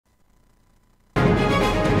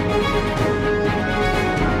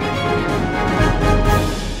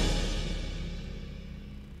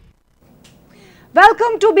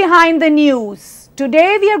Welcome to Behind the News.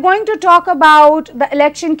 Today we are going to talk about the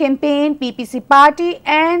election campaign, PPC party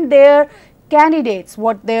and their candidates,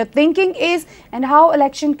 what their thinking is and how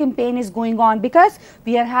election campaign is going on, because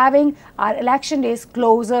we are having our election days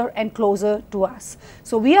closer and closer to us.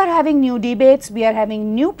 So we are having new debates, we are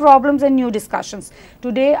having new problems and new discussions.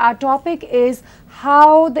 Today our topic is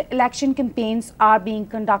how the election campaigns are being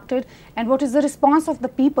conducted and what is the response of the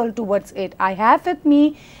people towards it. I have with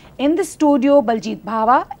me in the studio Baljit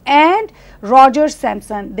Bhava and Roger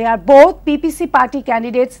Sampson. They are both PPC party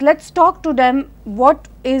candidates. Let's talk to them. What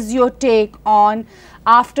is your take on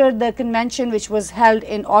after the convention which was held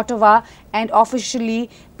in Ottawa and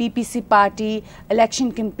officially PPC party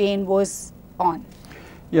election campaign was on?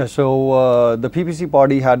 Yeah, so the PPC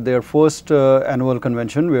party had their first annual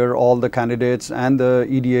convention where all the candidates and the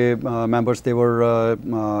EDA members, they were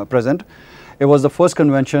present. It was the first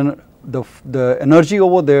convention. The energy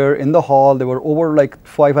over there in the hall, there were over like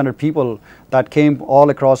 500 people that came all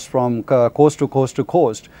across from coast to coast to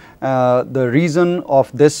coast. The reason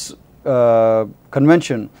of this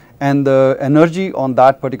convention and the energy on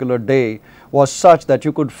that particular day was such that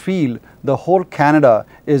you could feel the whole Canada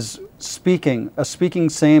is speaking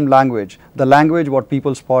same language, the language what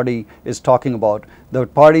People's Party is talking about, the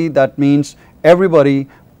party that means everybody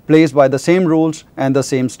plays by the same rules and the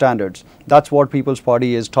same standards. That's what People's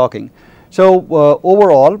Party is talking. So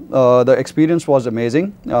overall, the experience was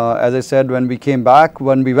amazing. As I said, when we came back,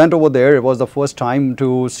 when we went over there, it was the first time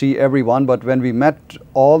to see everyone. But when we met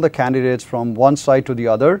all the candidates from one side to the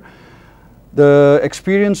other, the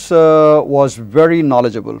experience was very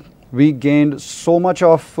knowledgeable. We gained so much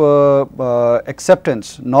of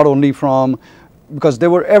acceptance, not only from, because they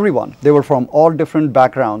were everyone, they were from all different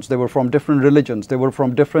backgrounds, they were from different religions, they were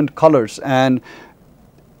from different colors, and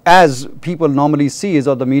as people normally see is,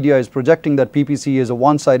 or the media is projecting that PPC is a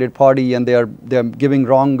one-sided party and they're giving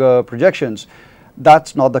wrong projections.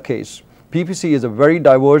 That's not the case. PPC is a very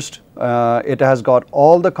diverse, it has got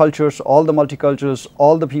all the cultures, all the multicultures,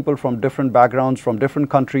 all the people from different backgrounds, from different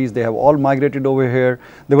countries. They have all migrated over here.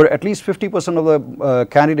 There were at least 50% of the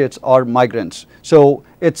candidates are migrants. So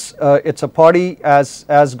it's a party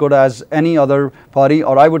as good as any other party,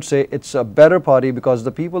 or I would say it's a better party, because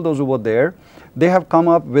the people, those who were there, they have come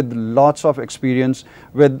up with lots of experience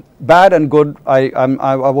with bad and good.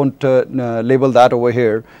 I won't label that over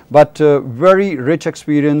here, but very rich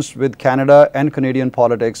experience with Canada and Canadian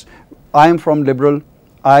politics. I am from Liberal.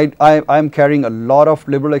 I am carrying a lot of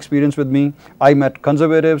Liberal experience with me. I met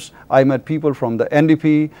conservatives, I met people from the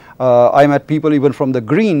NDP, I met people even from the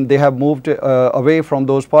Green. They have moved away from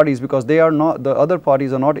those parties because they are not, the other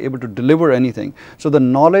parties are not able to deliver anything. So the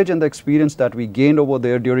knowledge and the experience that we gained over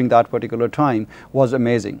there during that particular time was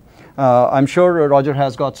amazing. I'm sure Roger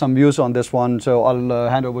has got some views on this one, so I'll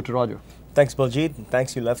hand over to Roger. Thanks, Baljit.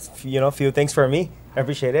 Thanks, you left few things for me. I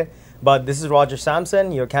appreciate it. But this is Roger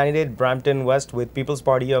Sampson, your candidate, Brampton West with People's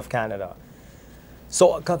Party of Canada.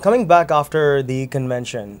 So coming back after the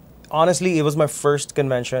convention, honestly, it was my first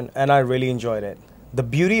convention and I really enjoyed it. The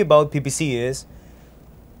beauty about PPC is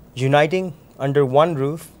uniting under one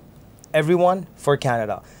roof, everyone for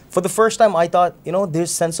Canada. For the first time, I thought, there's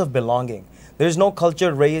sense of belonging. There's no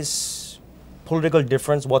culture, race, political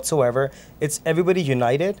difference whatsoever. It's everybody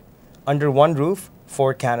united under one roof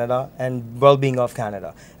for Canada and well-being of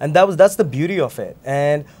Canada, and that's the beauty of it.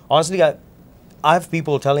 And honestly, I have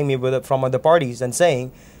people telling me from other parties and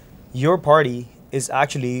saying, your party is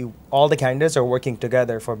actually, all the candidates are working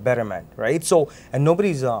together for betterment, right? So, and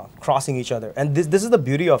nobody's crossing each other, and this is the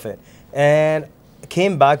beauty of it. And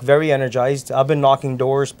came back very energized. I've been knocking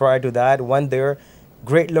doors prior to that, went there,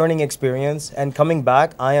 great learning experience, and coming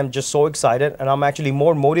back, I am just so excited, and I'm actually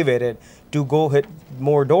more motivated to go hit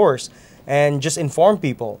more doors and just inform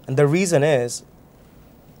people. And the reason is,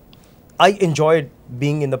 I enjoyed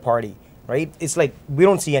being in the party, right? It's like, we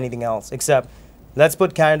don't see anything else except, let's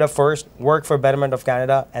put Canada first, work for betterment of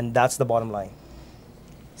Canada, and that's the bottom line.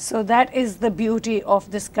 So that is the beauty of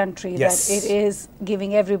this country, yes, that it is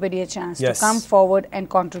giving everybody a chance, yes, to come forward and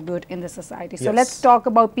contribute in the society. So yes, let's talk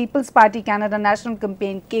about People's Party Canada National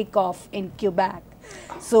Campaign kickoff in Quebec.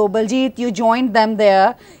 So Baljit, you joined them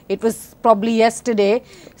there. It was probably yesterday.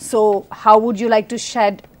 So how would you like to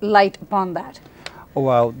shed light upon that? Oh,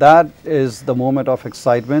 wow, that is the moment of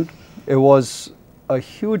excitement. It was a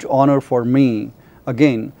huge honor for me.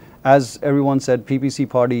 Again, as everyone said, PPC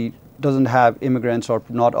party doesn't have immigrants or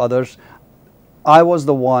not others. I was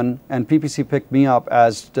the one, and PPC picked me up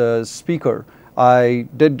as the speaker. I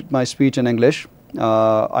did my speech in English.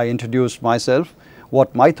 I introduced myself,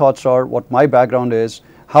 what my thoughts are, what my background is,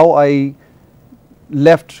 how I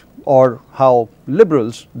left or how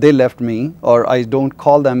liberals, they left me, or I don't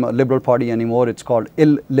call them a liberal party anymore, it's called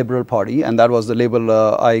illiberal party, and that was the label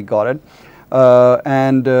I got it.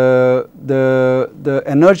 And the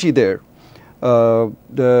energy there,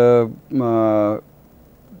 the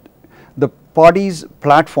party's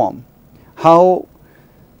platform, how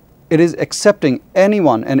it is accepting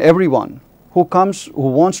anyone and everyone who comes, who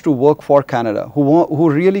wants to work for Canada, who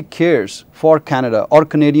really cares for Canada or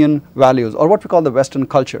Canadian values, or what we call the Western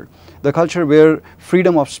culture, the culture where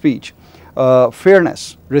freedom of speech,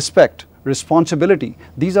 fairness, respect, responsibility,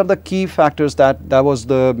 these are the key factors that was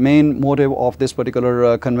the main motive of this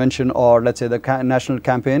particular convention, or let's say the national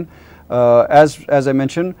campaign. As I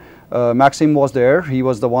mentioned, Maxime was there. He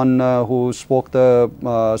was the one who spoke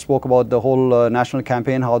about the whole national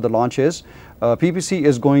campaign, how the launch is. PPC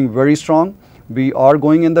is going very strong. We are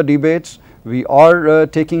going in the debates. We are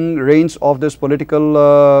taking reins of this political,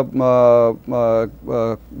 the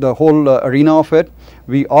whole arena of it.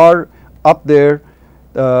 We are up there.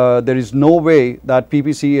 There is no way that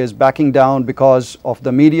PPC is backing down because of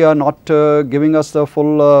the media not giving us the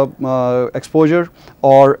full exposure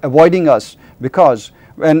or avoiding us, because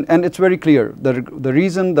and it's very clear the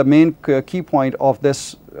reason, the main key point of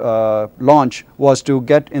this launch was to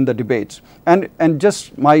get in the debates. And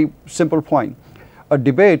just my simple point, a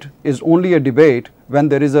debate is only a debate when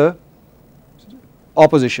there is a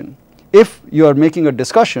opposition. If you are making a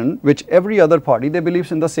discussion, which every other party, they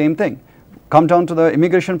believes in the same thing. Come down to the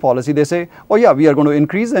immigration policy, they say, oh yeah, we are going to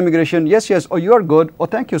increase the immigration, yes, oh you are good, oh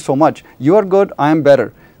thank you so much, you are good, I am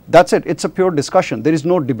better. That's it, it's a pure discussion, there is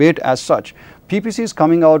no debate as such. PPC is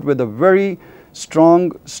coming out with a very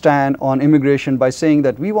strong stand on immigration by saying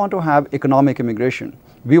that we want to have economic immigration.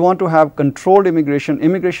 We want to have controlled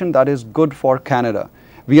immigration that is good for Canada.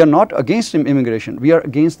 We are not against immigration, we are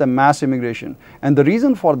against the mass immigration. And the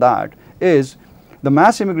reason for that is the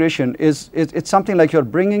mass immigration it's something like you're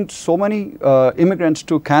bringing so many immigrants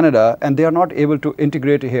to Canada and they are not able to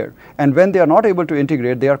integrate here. And when they are not able to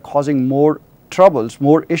integrate, they are causing more troubles,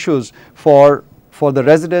 more issues for the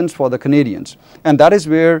residents, for the Canadians. And that is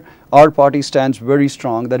where our party stands very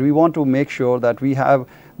strong, that we want to make sure that we have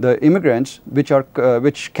the immigrants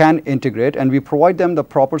which can integrate, and we provide them the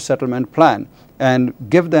proper settlement plan and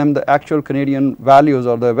give them the actual Canadian values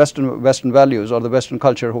or the Western values or the Western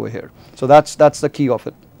culture over here. So that's the key of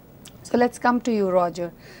it. So let's come to you,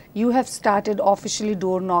 Roger. You have started officially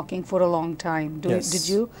door knocking for a long time, Yes. did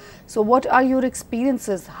you? So what are your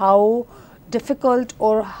experiences? How difficult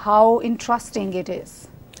or how interesting it is?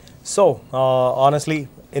 So, honestly,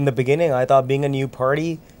 in the beginning, I thought being a new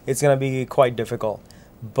party, it's going to be quite difficult.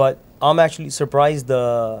 But I'm actually surprised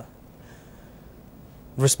the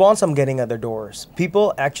response I'm getting at the doors.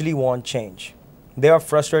 People actually want change. They are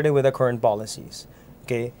frustrated with the current policies.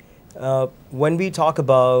 Okay, when we talk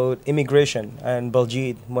about immigration, and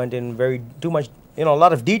Baljeet went in too much, a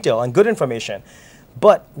lot of detail and good information.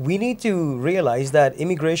 But we need to realize that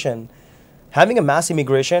immigration, having a mass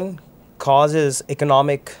immigration, causes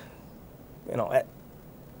economic,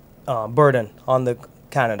 burden on the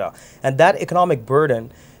Canada, and that economic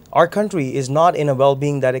burden, our country is not in a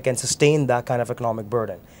well-being that it can sustain that kind of economic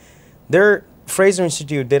burden. Their Fraser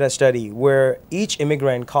Institute did a study where each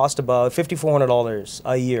immigrant cost about $5,400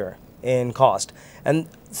 a year in cost, and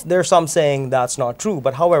there's some saying that's not true.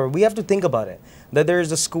 But however, we have to think about it, that there is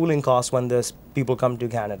the schooling cost when these people come to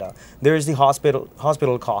Canada. There is the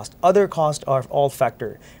hospital cost. Other costs are all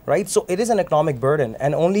factored, right? So it is an economic burden,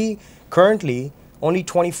 and currently only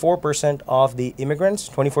 24% of the immigrants,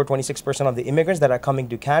 26% of the immigrants that are coming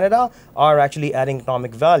to Canada are actually adding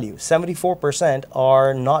economic value. 74%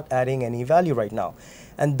 are not adding any value right now.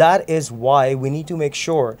 And that is why we need to make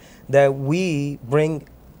sure that we bring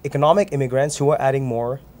economic immigrants who are adding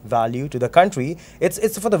more value to the country.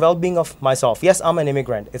 It's for the well-being of myself. Yes, I'm an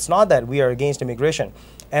immigrant. It's not that we are against immigration.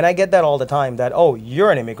 And I get that all the time, that, oh,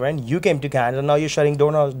 you're an immigrant, you came to Canada, now you're shutting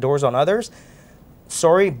doors on others.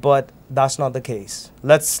 Sorry, but that's not the case.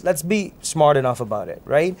 Let's be smart enough about it,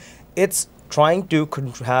 right? It's trying to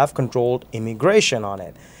have controlled immigration on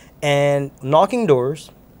it. And knocking doors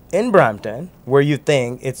in Brampton, where you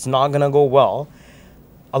think it's not going to go well,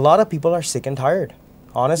 a lot of people are sick and tired.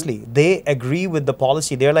 Honestly, they agree with the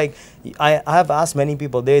policy. They're like, I have asked many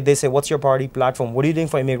people, they say, what's your party platform? What are you doing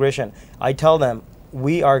for immigration? I tell them,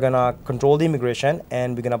 we are going to control the immigration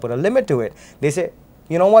and we're going to put a limit to it. They say,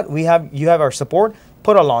 you know what, you have our support,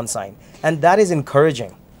 put a lawn sign. And that is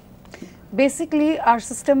encouraging. Basically, our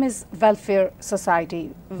system is welfare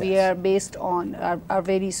society. Yes. We are based on, are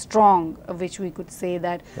very strong, which we could say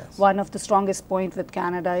that Yes. one of the strongest points with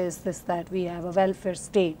Canada is this, that we have a welfare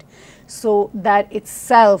state. So that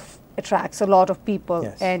itself attracts a lot of people.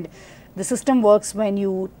 Yes. And the system works when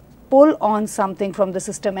you pull on something from the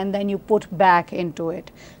system and then you put back into it.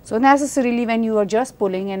 So necessarily when you are just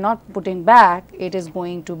pulling and not putting back, it is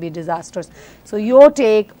going to be disastrous. So your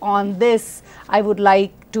take on this, I would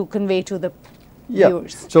like to convey to the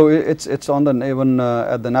viewers. So it's on the even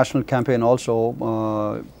at the national campaign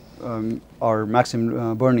also. Our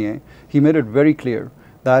Maxime Bernier, he made it very clear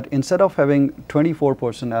that instead of having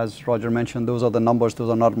 24%, as Roger mentioned, those are the numbers,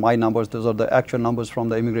 those are not my numbers, those are the actual numbers from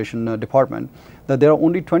the immigration department, that there are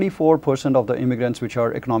only 24% of the immigrants which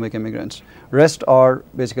are economic immigrants. Rest are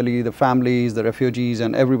basically the families, the refugees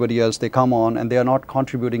and everybody else, they come on and they are not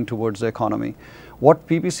contributing towards the economy. What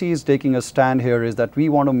PPC is taking a stand here is that we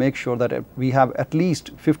want to make sure that we have at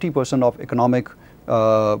least 50% of economic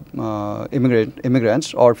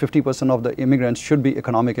immigrants, or 50% of the immigrants should be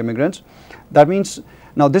economic immigrants. That means,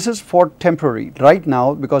 now this is for temporary. Right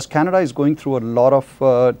now, because Canada is going through a lot of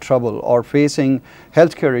trouble or facing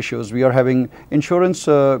healthcare issues, we are having insurance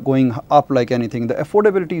going up like anything. The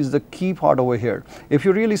affordability is the key part over here. If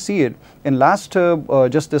you really see it, in last,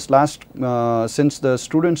 just this last, since the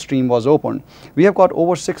student stream was opened, we have got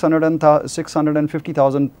over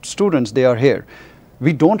 650,000 students, they are here.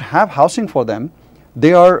 We don't have housing for them.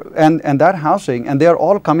 They are, and that housing, and they are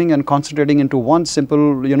all coming and concentrating into one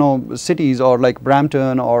simple, cities or like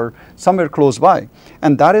Brampton or somewhere close by.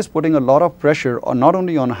 And that is putting a lot of pressure on not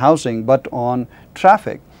only on housing, but on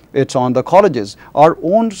traffic. It's on the colleges. Our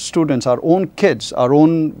own students, our own kids, our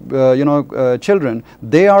own, children,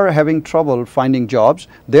 they are having trouble finding jobs.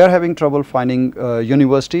 They are having trouble finding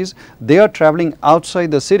universities. They are traveling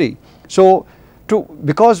outside the city. So,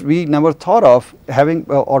 because we never thought of having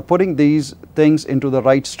or putting these things into the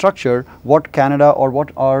right structure, what Canada or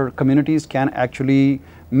what our communities can actually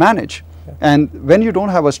manage. Yeah. And when you don't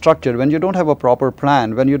have a structure, when you don't have a proper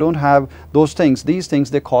plan, when you don't have those things, these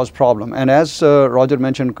things, they cause problem. And as Roger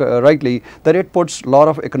mentioned rightly, that it puts a lot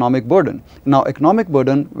of economic burden. Now, economic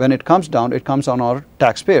burden, when it comes down, it comes on our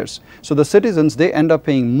taxpayers. So the citizens, they end up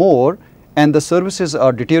paying more, and the services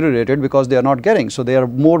are deteriorated because they are not getting. So there are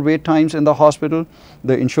more wait times in the hospital,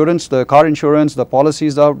 the insurance, the car insurance, the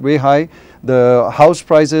policies are way high, the house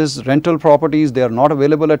prices, rental properties, they are not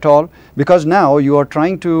available at all, because now you are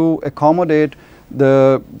trying to accommodate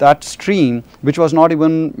that stream which was not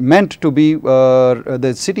even meant to be,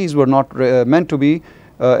 the cities were not meant to be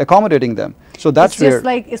accommodating them. So that's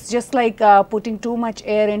it's just like putting too much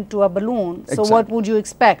air into a balloon. So Exactly. what would you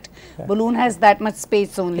expect? Yeah. Balloon has that much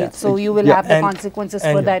space only, Yeah. so you will have the consequences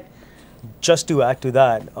for that. Just to add to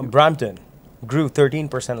that, Brampton grew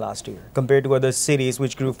 13% last year compared to other cities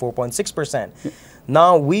which grew 4.6%. Yeah.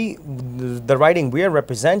 Now the riding we are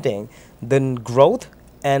representing, the growth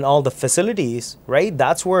and all the facilities, right?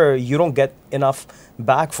 That's where you don't get enough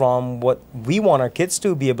back from what we want our kids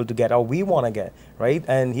to be able to get, or we want to get, right?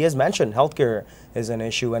 And he has mentioned healthcare is an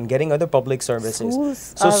issue and getting other public services.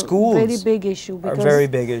 Schools are very big issue, because very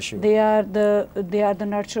big issue. They are the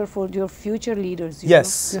nurture for your future leaders.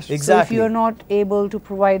 Yes, exactly. So if you are not able to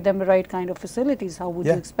provide them the right kind of facilities, how would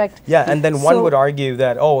you expect? Yeah, and then one would argue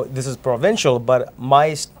that, oh, this is provincial, but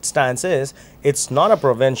my stance is it's not a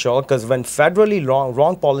provincial, because when federally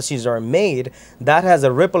wrong policies are made, that has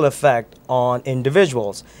a ripple effect on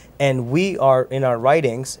individuals, and we are in our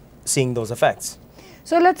writings seeing those effects.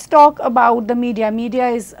 So let's talk about the media. Media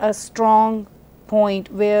is a strong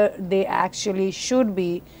point where they actually should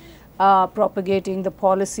be propagating the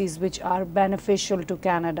policies which are beneficial to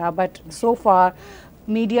Canada, but so far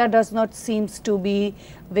media does not seems to be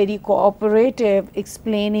very cooperative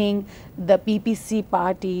explaining the PPC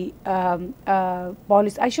party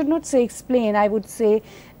policy. I should not say explain, I would say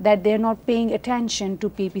that they're not paying attention to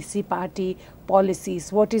PPC party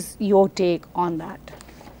policies. What is your take on that?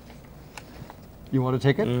 You want to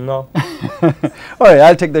take it? No. All right,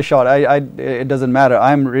 I'll take the shot. It doesn't matter.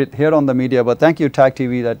 I'm here on the media, but thank you, TAG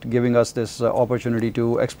TV, that giving us this opportunity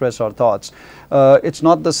to express our thoughts. It's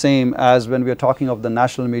not the same as when we are talking of the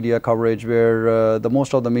national media coverage, where the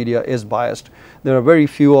most of the media is biased. There are very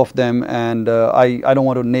few of them, and I don't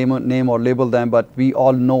want to name or label them, but we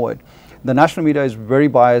all know it. The national media is very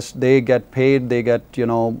biased. They get paid. They get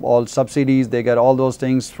all subsidies. They get all those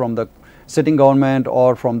things from the sitting government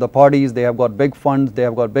or from the parties. They have got big funds, they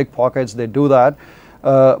have got big pockets, they do that.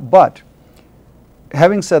 But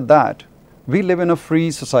having said that, we live in a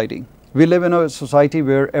free society. We live in a society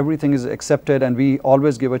where everything is accepted, and we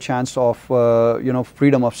always give a chance of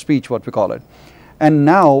freedom of speech, what we call it. And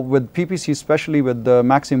now with PPC, especially with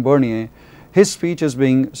Maxime Bernier, his speech is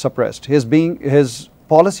being suppressed. His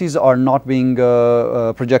policies are not being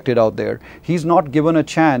projected out there. He's not given a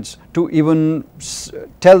chance to even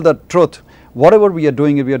tell the truth, Whatever we are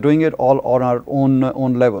doing it all on our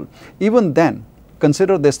own level. Even then,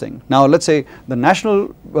 consider this thing. Now, let's say the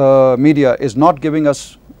national media is not giving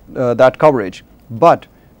us that coverage, but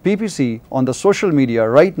PPC on the social media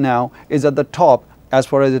right now is at the top as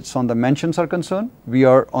far as it's on the mentions are concerned. We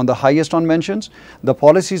are on the highest on mentions. The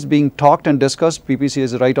policies being talked and discussed, PPC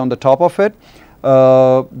is right on the top of it.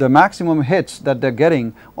 The maximum hits that they're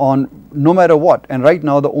getting on no matter what. And right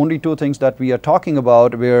now the only two things that we are talking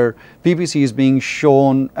about where PPC is being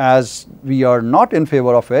shown as we are not in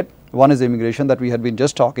favor of it, one is immigration that we had been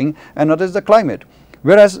just talking, and another is the climate,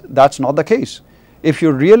 whereas that's not the case. If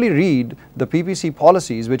you really read the PPC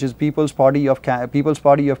policies, which is People's Party of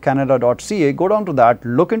Canada.ca, go down to that,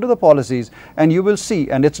 look into the policies, and you will see,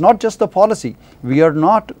 and it's not just the policy. We are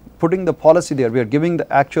not putting the policy there. We are giving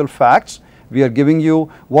the actual facts. We are giving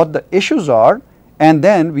you what the issues are, and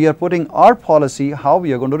then we are putting our policy, how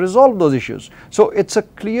we are going to resolve those issues. So it's a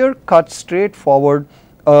clear-cut, straightforward,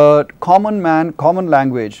 common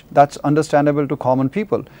language that's understandable to common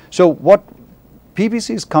people. So what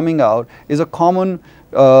PPC is coming out is a common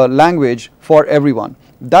language for everyone.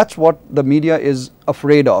 That's what the media is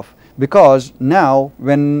afraid of, because now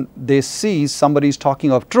when they see somebody is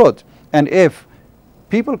talking of truth, and if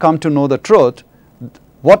people come to know the truth,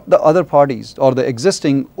 what the other parties or the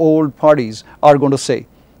existing old parties are going to say.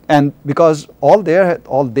 And because all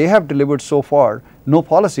they have delivered so far, no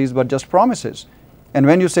policies but just promises. And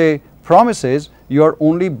when you say promises, you are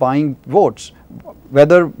only buying votes.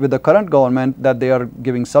 Whether with the current government that they are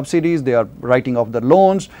giving subsidies, they are writing off the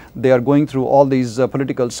loans, they are going through all these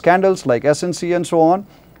political scandals like SNC and so on.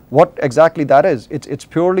 What exactly that is? It's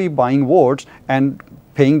purely buying votes and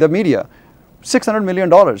paying the media. $600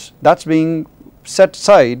 million, that's being set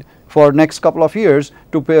aside for next couple of years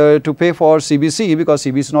to pay for CBC because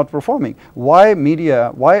CBC is not performing. Why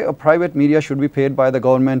a private media should be paid by the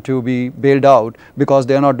government to be bailed out because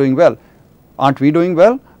they are not doing well? Aren't we doing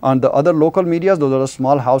well? Aren't the other local medias, those are the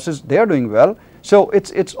small houses, they are doing well. So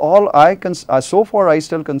it's all so far I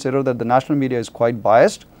still consider that the national media is quite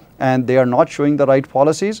biased and they are not showing the right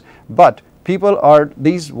policies, but people are,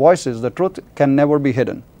 these voices, the truth can never be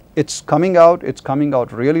hidden. It's coming out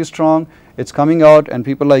really strong. It's coming out, and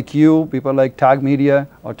people like you, people like Tag Media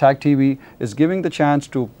or Tag TV is giving the chance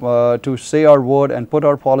to say our word and put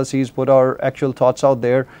our policies, put our actual thoughts out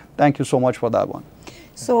there. Thank you so much for that one.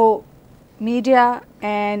 So, media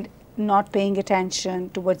and not paying attention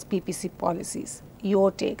towards PPC policies. Your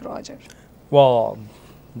take, Roger. Well,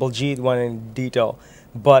 Baljeet went in detail,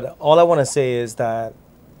 but all I want to say is that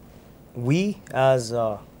we as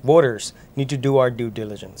voters need to do our due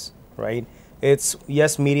diligence, right? It's,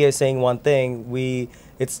 yes, media is saying one thing,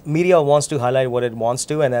 media wants to highlight what it wants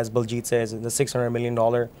to, and as Baljeet says, the $600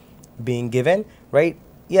 million being given, right?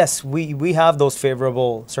 Yes, we have those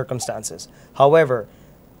favorable circumstances. However,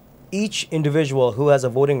 each individual who has a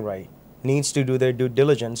voting right needs to do their due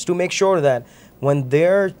diligence to make sure that when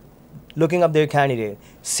they're looking up their candidate,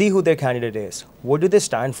 see who their candidate is, what do they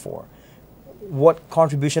stand for, what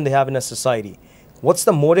contribution they have in a society, what's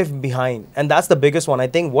the motive behind, and that's the biggest one, I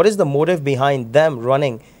think. What is the motive behind them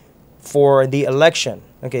running for the election?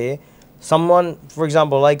 Okay, someone, for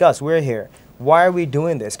example, like us, we're here. Why are we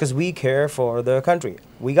doing this? Because we care for the country.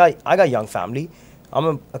 I got a young family. I'm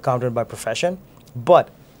an accountant by profession, but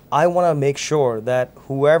I want to make sure that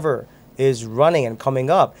whoever is running and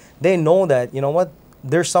coming up, they know that, you know what,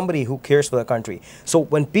 there's somebody who cares for the country. So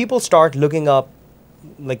when people start looking up,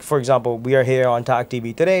 like for example, we are here on Tag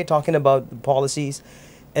TV today talking about the policies,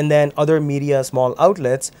 and then other media, small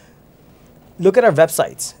outlets, look at our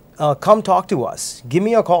websites. Come talk to us. Give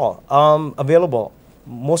me a call. Available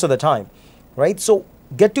most of the time, right? So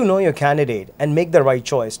get to know your candidate and make the right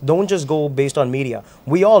choice. Don't just go based on media.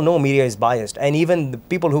 We all know media is biased, and even the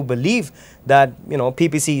people who believe that, you know,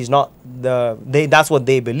 PPC is not that's what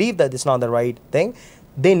they believe, that it's not the right thing.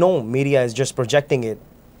 They know media is just projecting it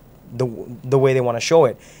the way they want to show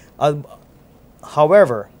it.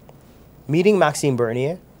 However, meeting Maxime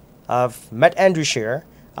Bernier, I've met Andrew Scheer.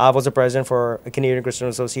 I was the president for a Canadian Christian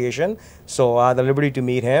Association, so I had the liberty to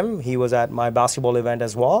meet him. He was at my basketball event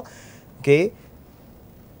as well. Okay,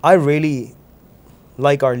 I really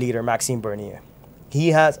like our leader, Maxime Bernier. He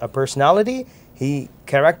has a personality,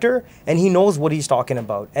 character, and he knows what he's talking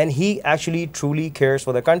about, and he actually truly cares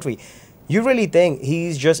for the country. You really think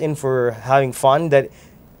he's just in for having fun, that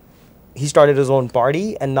he started his own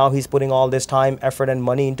party and now he's putting all this time, effort, and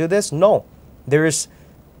money into this? No. There is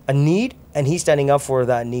a need, and he's standing up for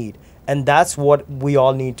that need. And that's what we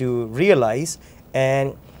all need to realize.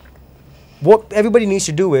 And what everybody needs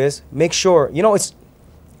to do is make sure, you know, it's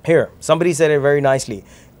here. Somebody said it very nicely.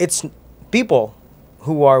 It's people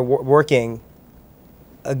who are working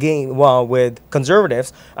again with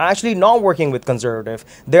conservatives are actually not working with conservative.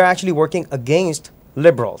 They're actually working against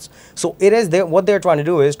liberals. So it is what they're trying to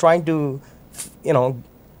do is trying to,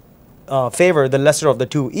 favor the lesser of the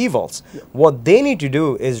two evils. Yeah. What they need to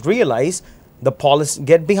do is realize the policy,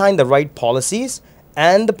 get behind the right policies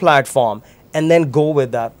and the platform, and then go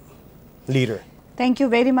with that leader. Thank you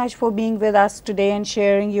very much for being with us today and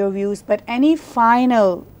sharing your views. But any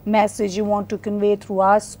final message you want to convey through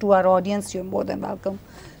us to our audience, you're more than welcome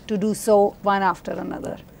to do so one after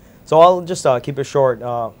another. So I'll just keep it short.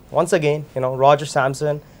 Once again, Roger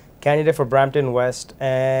Sampson, candidate for Brampton West,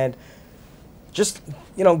 and just,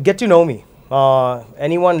 get to know me.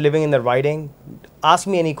 Anyone living in the riding, ask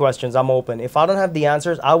me any questions. I'm open. If I don't have the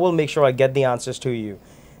answers, I will make sure I get the answers to you.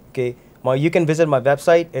 Okay. Well, you can visit my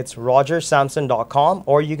website. It's rogersampson.com,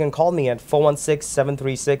 or you can call me at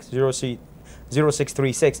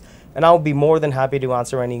 416-736-0636, and I'll be more than happy to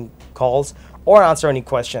answer any calls or answer any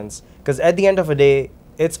questions. Because at the end of the day,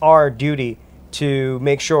 it's our duty to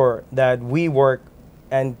make sure that we work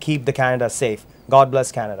and keep the Canada safe. God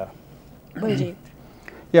bless Canada. Baljit.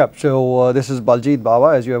 Yeah, so this is Baljit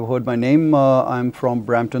Bawa. As you have heard my name, I'm from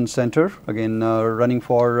Brampton Centre, again running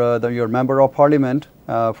for your Member of Parliament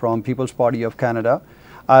from People's Party of Canada.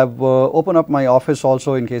 I've opened up my office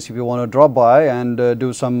also in case if you want to drop by and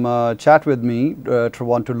do some chat with me to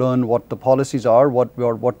want to learn what the policies are, what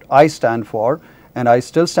I stand for, and I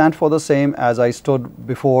still stand for the same as I stood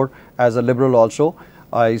before as a Liberal also.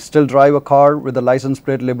 I still drive a car with a license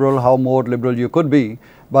plate Liberal, how more Liberal you could be.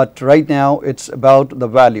 But right now it's about the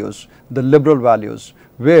values, the Liberal values,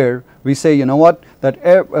 where we say, you know what, that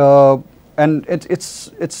and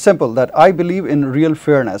it's simple, that I believe in real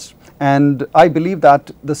fairness, and I believe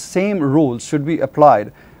that the same rules should be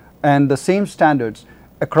applied and the same standards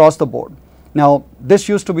across the board. Now, this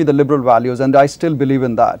used to be the Liberal values, and I still believe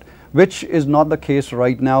in that, which is not the case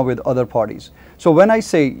right now with other parties. So when I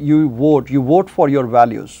say you vote for your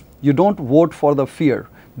values. You don't vote for the fear.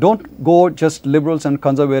 Don't go just Liberals and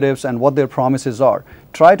Conservatives and what their promises are.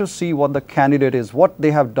 Try to see what the candidate is, what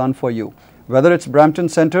they have done for you, whether it's Brampton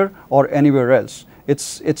Centre or anywhere else.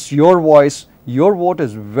 It's your voice. Your vote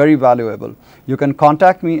is very valuable. You can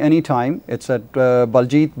contact me anytime. It's at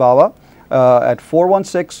Baljit Bawa at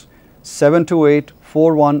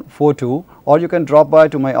 416-728-4142, or you can drop by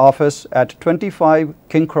to my office at 25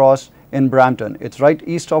 King Cross in Brampton. It's right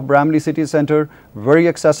east of Bramley City Centre, very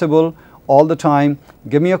accessible all the time.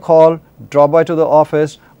 Give me a call, drop by to the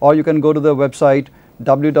office, or you can go to the website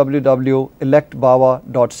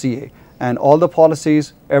www.electbawa.ca, and all the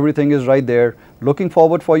policies, everything is right there. Looking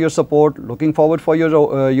forward for your support, looking forward for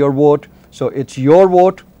your vote. So it's your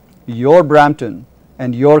vote, your Brampton,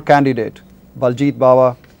 and your candidate, Baljit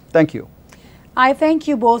Bawa. Thank you. I thank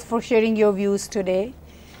you both for sharing your views today.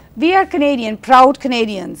 We are Canadian, proud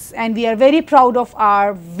Canadians, and we are very proud of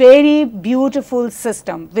our very beautiful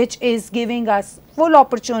system, which is giving us full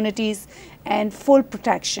opportunities and full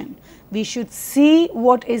protection. We should see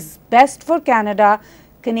what is best for Canada.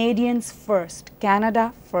 Canadians first,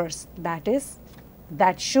 Canada first. That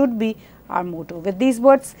should be our motto. With these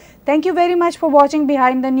words, thank you very much for watching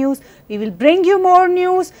Behind the News. We will bring you more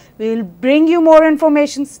news. We will bring you more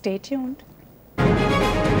information. Stay tuned.